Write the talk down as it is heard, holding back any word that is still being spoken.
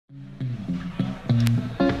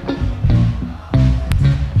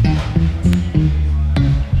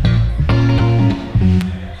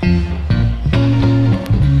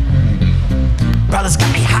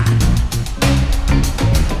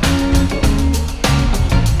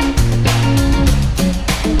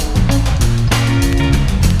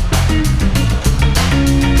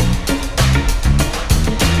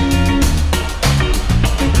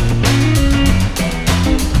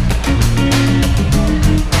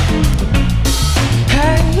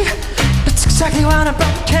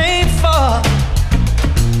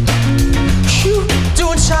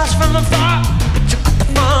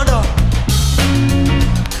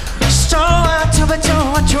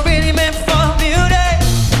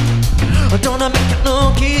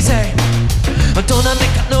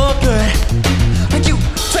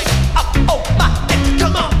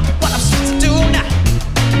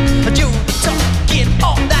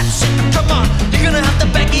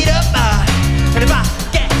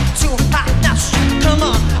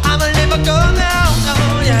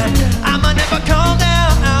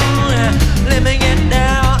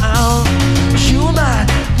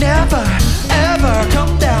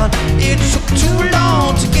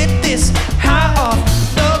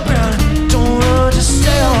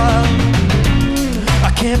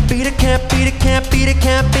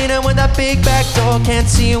can't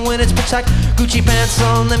see it when it's pitch like Gucci pants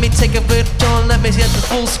on. Let me take a bit on, let me get the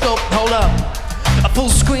full scope. Hold up, a full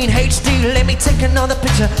screen HD. Let me take another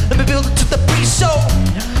picture. Let me build it to the pre-show.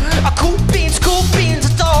 Cool beans,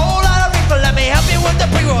 it's a whole lot of reefer. Let me help you with the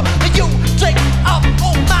pre-roll. You drink up,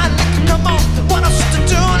 oh my liquor, come on. What else to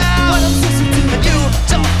do now? You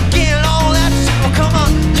don't get all that shit. Well, come on,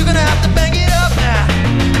 you're gonna have to bang it up now.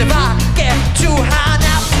 And if I get too high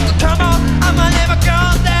now, come on, I'ma never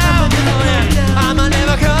come down. Oh, yeah. I'ma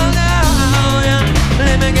never come down. Yeah.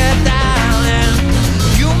 Let me get down. Yeah.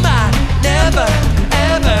 You might never,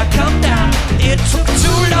 ever come down. It took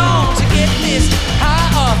too long to get this high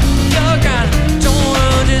off your ground. Don't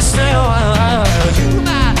understand why. You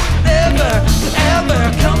might never, ever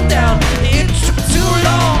come down. It took too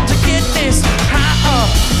long to get this high off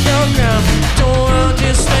your ground. Don't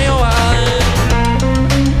understand why.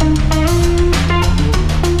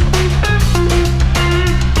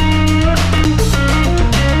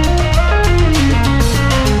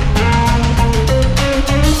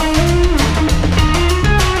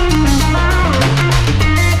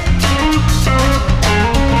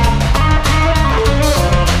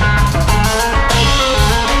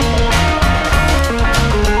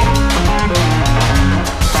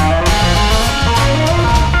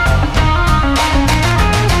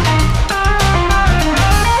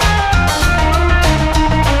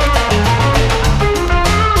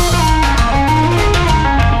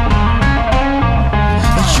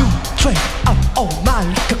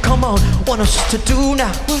 What I'm supposed to do now?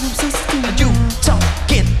 What I'm supposed to do? And you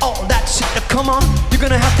talking all that shit. Come on, you're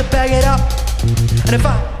gonna have to bag it up. And if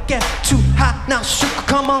I get too hot now, sugar,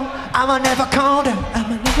 come on, I'ma never calm down.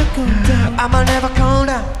 I'ma never calm down. I'ma never calm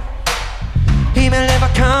down. He may never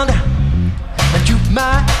calm down. And you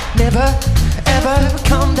might never, ever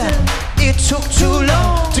calm down. It took too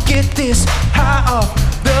long to get this high off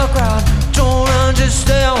the ground. Don't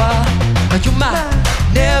understand why. And you might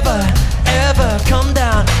never, ever come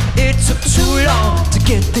down. It took too long to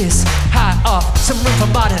get this high off. Some room for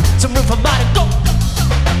modern, go!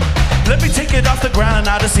 Let me take it off the ground and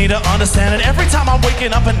I just need to understand it. Every time I'm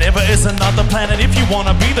waking up and never is another planet. If you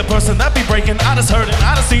wanna be the person that be breaking, I just heard it.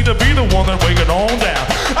 I just need to be the one that wake it on down.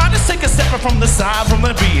 I just take a step from the side from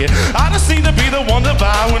the beat. I just need to be the one to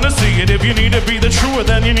buy when I see it. If you need to be the truer,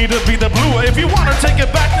 then you need to be the bluer. If you wanna take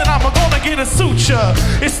it back, then I'm gonna get a suture.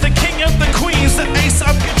 It's the king of the queens, the ace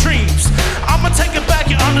of your dreams. I'ma take it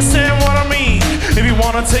back, you understand what I mean. If you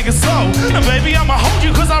wanna take it slow, then baby I'ma hold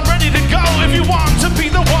you cause I'm ready to go. If you want to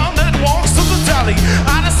be the one that walks to the deli,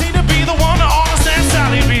 I just need to be the one to understand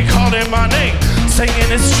Sally. Be calling my name,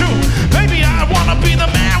 saying it's true. Baby, I wanna be the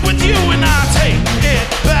man with you. And I take it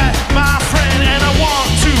back, my friend, and I want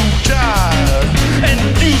to die. And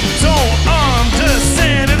you don't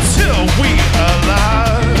understand until we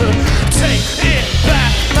alive. Take it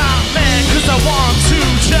back, my man, cause I want to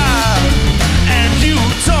die. And you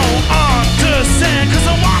don't understand cause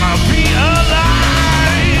I wanna be alive.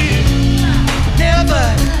 Never,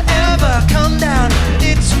 ever come down.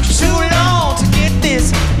 It took too long to get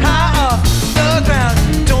this high off the ground.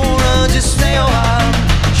 Don't understand why.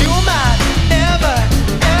 You might never,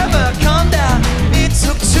 ever come down. It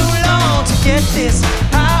took too long to get this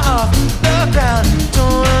high off the ground.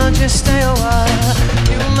 Don't understand why.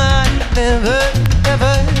 You might never,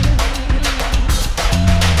 ever,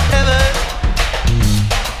 ever.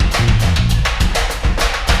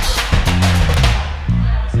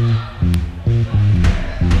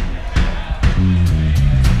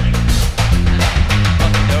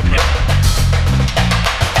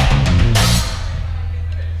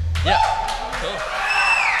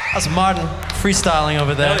 That's Martin freestyling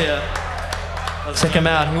over there. Oh yeah. Check him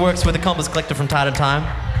out. He works with the Compass Collective from time to time.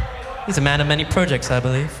 He's a man of many projects, I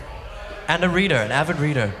believe. And a reader, an avid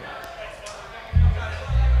reader.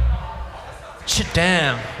 Shit,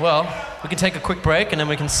 damn. Well, we can take a quick break and then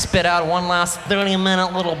we can spit out one last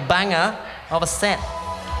 30-minute little banger of a set.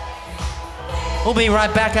 We'll be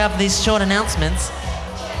right back after these short announcements.